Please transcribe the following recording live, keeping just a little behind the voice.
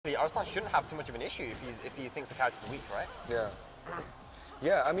Arslan shouldn't have too much of an issue if he thinks the character's weak, right? Yeah.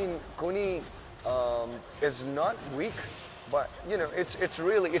 Yeah, I mean, Kuni is not weak, but you know, it's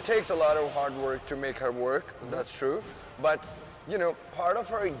really, it takes a lot of hard work to make her work. That's true. But you know, part of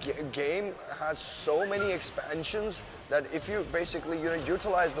her game has so many expansions that if you basically, you know,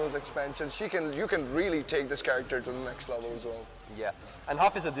 utilize those expansions, you can really take this character to the next level as well. Yeah, and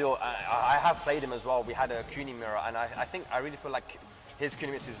HAFIZ ADEEL, I have played him as well. We had a Kuni mirror, and I really feel like his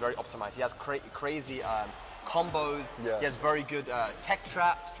Kunimitsu is very optimized. He has crazy combos. Yeah. He has very good tech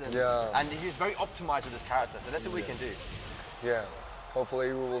traps, and he's very optimized with his character. So that's what we can do. Yeah,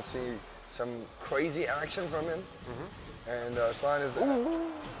 hopefully we will see some crazy action from him. And ARSLAN is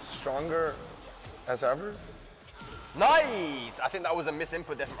stronger as ever. Nice! I think that was a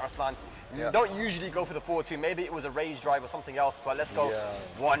misinput there from ARSLAN. Yeah. You don't usually go for the forward two. Maybe it was a rage drive or something else, but let's go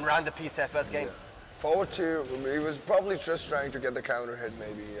one round apiece there, first game. Forward two, he was probably just trying to get the counter hit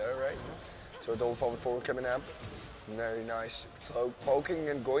maybe, right? So double forward coming up. Very nice. So poking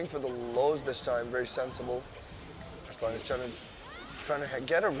and going for the lows this time, very sensible. ARSLAN is trying to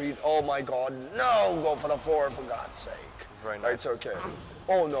get a read. Oh my god, no! Go for the forward, for God's sake. Very nice. It's okay.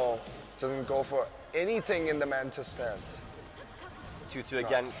 Oh no, doesn't go for anything in the Mantis stance. 2-2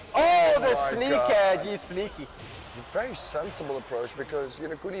 again. Oh, the my sneak God. edge, he's sneaky. Very sensible approach because, you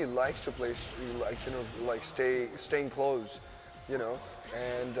know, Kuni likes to play, like, you know, like staying close, you know,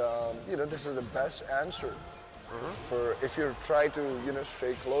 and, you know, this is the best answer. For if you try to, you know,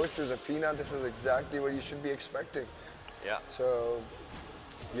 stay close to Zafina, this is exactly what you should be expecting. Yeah. So,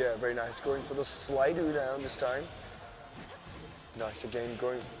 yeah, very nice. Going for the slide down this time. Nice again,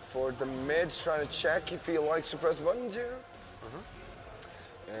 going for the mids, trying to check if he likes to press buttons here.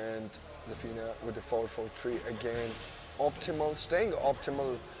 And Zafina with the 4-4-3 again. Optimal, staying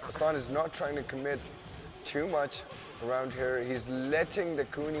optimal. ARSLAN is not trying to commit too much around here. He's letting the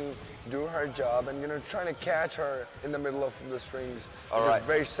Kuni do her job and, you know, trying to catch her in the middle of the strings. It's a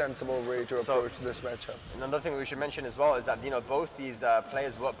very sensible way to approach this matchup. Another thing we should mention as well is that, you know, both these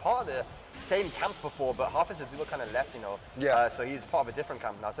players were part of the same camp before, but HAFIZ ADEEL kind of left, you know. So he's part of a different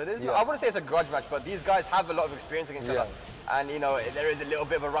camp now. So it is, I wouldn't say it's a grudge match, but these guys have a lot of experience against each other. And, you know, there is a little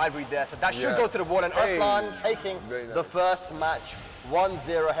bit of a rivalry there. So that should go to the wall. And ARSLAN taking the first match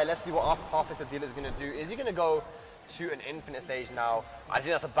 1-0. Hey, let's see what HAFIZ ADEEL is going to do. Is he going to go to an infinite stage now? I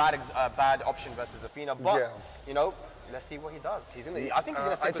think that's a bad option versus Zafina, but you know, let's see what he does. He's in the, I think he's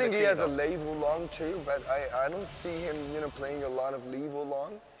going to stick with the he has a Leave Long too, but I don't see him, you know, playing a lot of Leave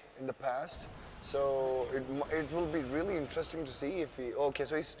Long in the past. So it will be really interesting to see if he. Okay,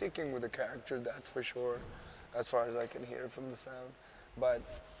 so he's sticking with the character, that's for sure, as far as I can hear from the sound. But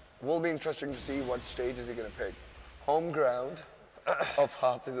it will be interesting to see what stage is he going to pick. Home ground of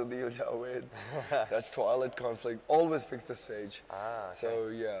HAFIZ ADEEL Javed. That's Twilight Conflict. Always picks the stage. So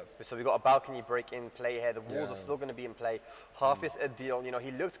yeah. So we got a balcony break in play here. The walls are still going to be in play. HAFIZ ADEEL, you know,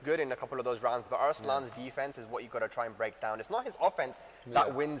 he looked good in a couple of those rounds, but ARSLAN's defense is what you got to try and break down. It's not his offense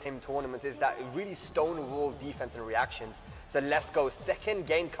that wins him tournaments. It's that really stonewall defense and reactions. So let's go. Second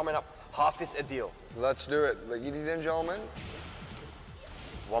game coming up. HAFIZ ADEEL. Let's do it, ladies and gentlemen.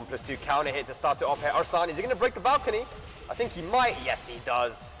 1+2 counter hit to start it off here. ARSLAN, is he going to break the balcony? I think he might. Yes, he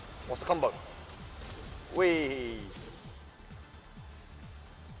does. What's the combo? Wee.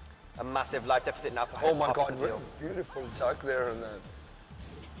 A massive life deficit now for Oh my God, ADEEL. beautiful tuck there on that.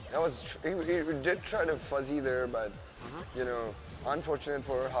 That was, he did try to fuzzy there, but, you know, unfortunate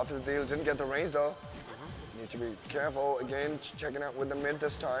for HAFIZ ADEEL. Didn't get the range though. Need to be careful. Again, checking out with the mid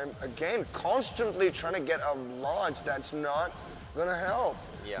this time. Again, constantly trying to get a launch. That's not gonna help.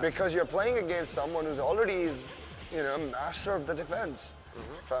 Because you're playing against someone who's already, you know, master of the defense.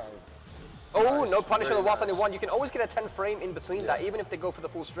 Found. Oh, no punish on the whilst only one. You can always get a 10 frame in between that, even if they go for the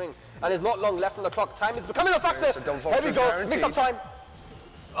full string. And there's not long left on the clock. Time is becoming a factor. Here we go. Mix up time.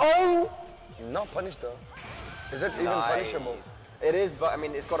 Oh! Not punished though. Is it even punishable? It is, but I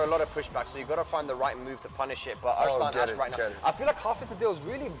mean, it's got a lot of pushback, so you've got to find the right move to punish it. But ARSLAN has right now. I feel like HAFIZ ADEEL is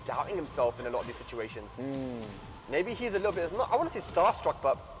really doubting himself in a lot of these situations. Maybe he's a little bit, I want to say starstruck,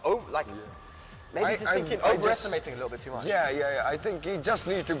 but maybe just thinking, overestimating a little bit too much. Yeah. I think he just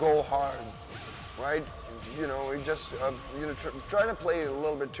needs to go hard, right? You know, he just, you know, trying to play a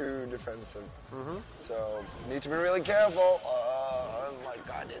little bit too defensive. So, need to be really careful. Oh my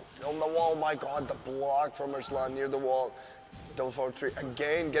God, it's on the wall. My God, the block from ARSLAN near the wall. Double forward 3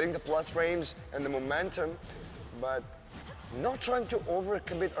 again, getting the plus frames and the momentum, but not trying to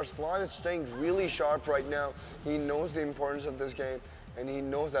overcommit. ARSLAN is staying really sharp right now. He knows the importance of this game, and he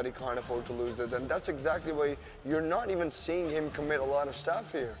knows that he can't afford to lose it. And that's exactly why you're not even seeing him commit a lot of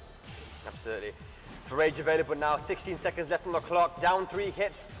stuff here. Absolutely. Rage available now, 16 seconds left on the clock, down 3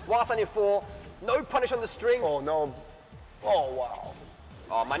 hits, whilst on 4, no punish on the string. Oh no, oh wow.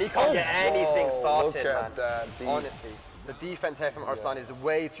 Oh man, he can't get anything started, look at that. Honestly, the defense here from ARSLAN is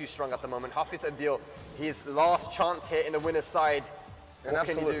way too strong at the moment. HAFIZ ADEEL, his last chance here in the winner's side. And what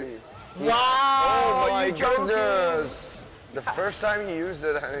absolutely. can he do? Wow! Oh my goodness! The first time he used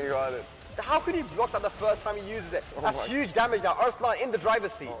it and he got it. How could he block that the first time he uses it? Oh That's huge damage now. ARSLAN in the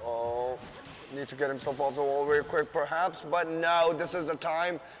driver's seat. Oh, need to get himself off the wall very quick perhaps, but no, this is the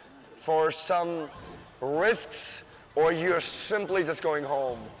time for some risks or you're simply just going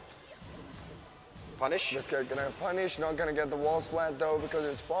home. Punish. Just gonna punish, not gonna get the walls flat though because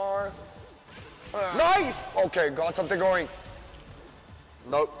it's far. Nice! Okay, got something going.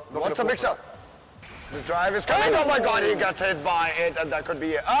 Nope. What's the mix-up? The drive is coming. Oh my god, he got hit by it and that could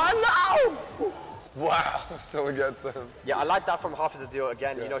be it. Oh no! Wow, still gets him. Yeah, I like that from HAFIZ ADEEL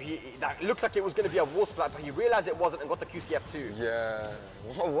again. Yeah. You know, that looked like it was going to be a wall splat, but he realized it wasn't and got the QCF too. Yeah,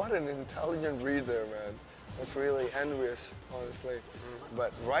 what an intelligent read there, man. That's really envious, honestly.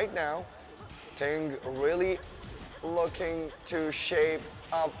 But right now, things really looking to shape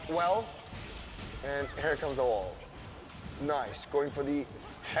up well. And here comes the wall. Nice, going for the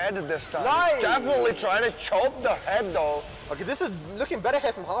head this time. Nice. Definitely trying to choke the head though. Okay, this is looking better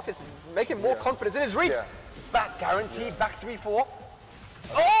here from HAFIZ, making more confidence in his reach. Yeah. Back guarantee, back 3-4.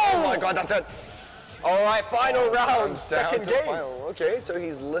 Oh my god, that's it. All right, final round, second game. Final. Okay, so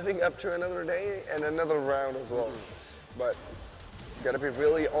he's living up to another day and another round as well. But gotta be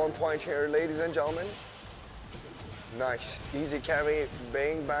really on point here, ladies and gentlemen. Nice, easy carry,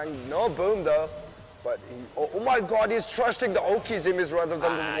 bang, bang. No boom though. But oh my god, he's trusting the Oki's image rather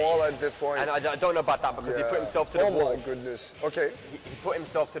than the wall at this point. And I don't know about that because he put himself to the wall. Oh my goodness. Okay. He put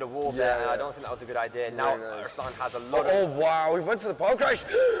himself to the wall there, and I don't think that was a good idea. Now ARSLAN has a lot of... Oh wow, he went for the power crash.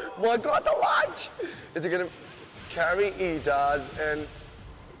 My god, the launch! Is he gonna carry? He does, and...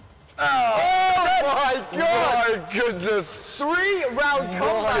 Oh my god! My goodness! 3-round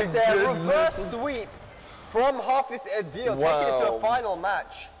comeback there, reverse sweep from HAFIZ ADEEL, taking it to a final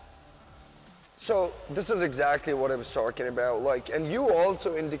match. So this is exactly what I was talking about. Like, and you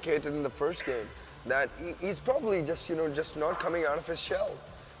also indicated in the first game that he's probably just, you know, just not coming out of his shell.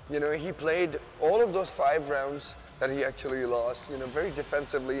 You know, he played all of those 5 rounds that he actually lost, you know, very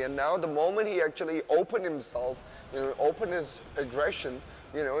defensively. And now the moment he actually opened himself, you know, opened his aggression,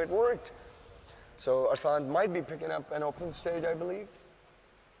 you know, it worked. So ARSLAN might be picking up an open stage, I believe.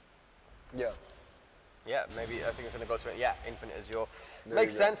 Yeah. Yeah, maybe I think it's going to go to it. Yeah, Infinite is your...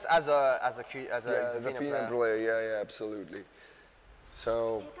 Makes sense as a Zafina player. Yeah, absolutely.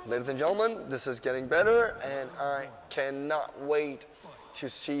 So, ladies and gentlemen, this is getting better, and I cannot wait to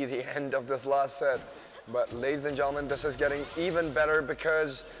see the end of this last set. But, ladies and gentlemen, this is getting even better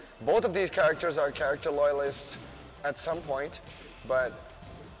because both of these characters are character loyalists at some point, but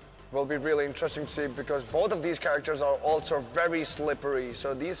will be really interesting to see because both of these characters are also very slippery.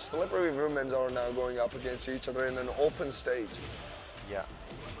 So these slippery movements are now going up against each other in an open stage. Yeah.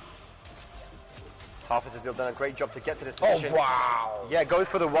 HAFIZ ADEEL done a great job to get to this position. Oh, wow. Yeah, goes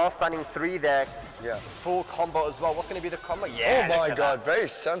for the while standing 3 there. Yeah. Full combo as well. What's going to be the combo? Yeah. Oh, my God. Very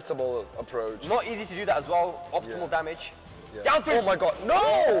sensible approach. Not easy to do that as well. Optimal damage. Yeah. Down 3. Oh, my God. No!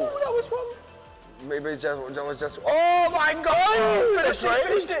 Oh, that was wrong. Maybe that was just... Oh, my God!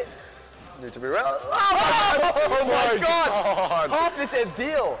 Finished it. Need to be real. Oh, my God. HAFIZ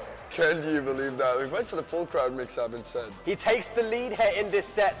ADEEL. Can you believe that? We went for the full crowd mix-up instead. He takes the lead here in this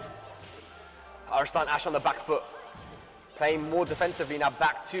set. ARSLAN Ash on the back foot. Playing more defensively now,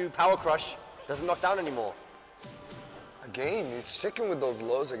 back to Power Crush. Doesn't knock down anymore. Again, he's sticking with those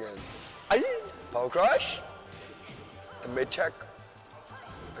lows again. Aye. Power Crush. The mid-check.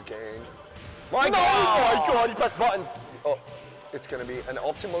 Again. My God, he pressed buttons. Oh, it's going to be an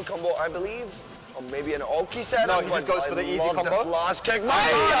optimal combo, I believe. Or maybe an Oki set. No, he just goes for the easy combo. This last kick.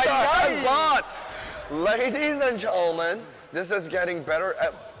 My God! Ladies and gentlemen, this is getting better.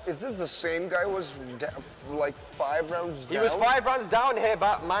 Is this the same guy who was like 5 rounds down? He was 5 rounds down here,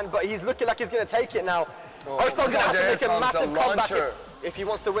 Batman, but he's looking like he's going to take it now. ARSLAN's going to have to make a massive comeback if he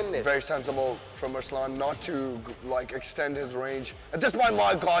wants to win this. Very sensible from ARSLAN not to like extend his range. At this point,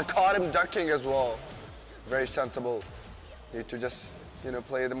 my God, caught him ducking as well. Very sensible. Need to just, you know,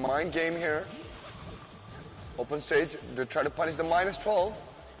 play the mind game here. Open stage to try to punish the -12.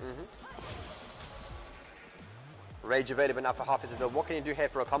 Rage available now for HAFIZ ADEEL. What can you do here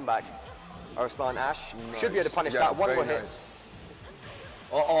for a comeback? ARSLAN Ash should be able to punish that. One more hit.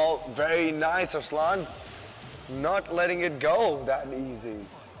 Uh-oh, very nice, ARSLAN. Not letting it go that easy.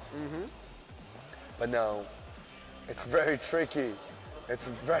 But no, it's very tricky. It's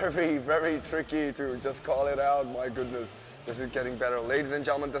very, very tricky to just call it out. My goodness, this is getting better. Ladies and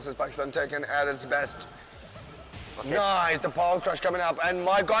gentlemen, this is Pakistan Tekken at its best. Okay. Nice, the power crush coming up. And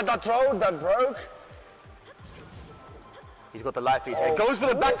my God, that throw, that broke. He's got the life feed. It goes for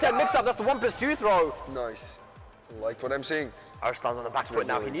the back 10 mix-up. That's the 1+2 throw. Nice. Like what I'm seeing. Arslan's on the back foot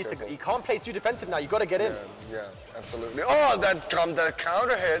now. He needs to. He can't play too defensive now. You got to get in. Yeah, absolutely. Oh, that the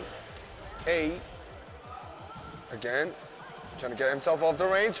counter hit. Again, trying to get himself off the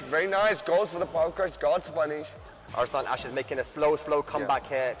range. Very nice. Goes for the power crush. Got to punish. Arslan Ash is making a slow comeback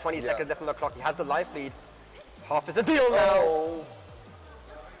here. 20 seconds left on the clock. He has the life lead. HAFIZ ADEEL now.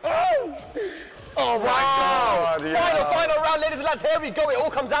 Oh my God! Yeah. Final round, ladies and lads. Here we go. It all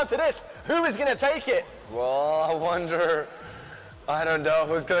comes down to this. Who is going to take it? Well, I wonder. I don't know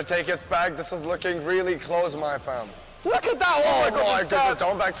who's going to take his back. This is looking really close, my fam. Look at that! Oh my God!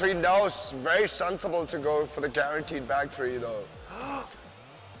 Don't back three. No, it's very sensible to go for the guaranteed back three, though.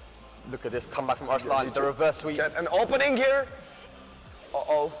 Look at this comeback from Arslan. The reverse sweep. Get an opening here.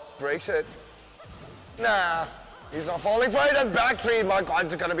 Breaks it. Nah, he's not falling for it. And back three. My God,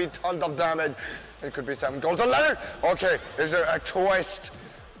 it's going to be tons of damage. It could be 7 golden letter. Okay, is there a twist?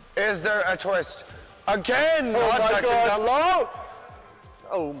 Is there a twist? Again, not attacking that low.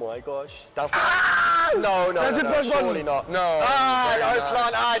 Oh my gosh. No, surely not. No.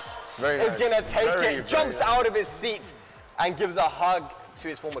 Arslan Ash is going to take it, jumps out of his seat and gives a hug to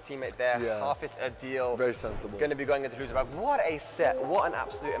his former teammate there. HAFIZ ADEEL. Very sensible. Going to be going into loser back. What a set. What an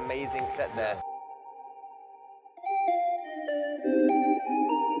absolute amazing set there.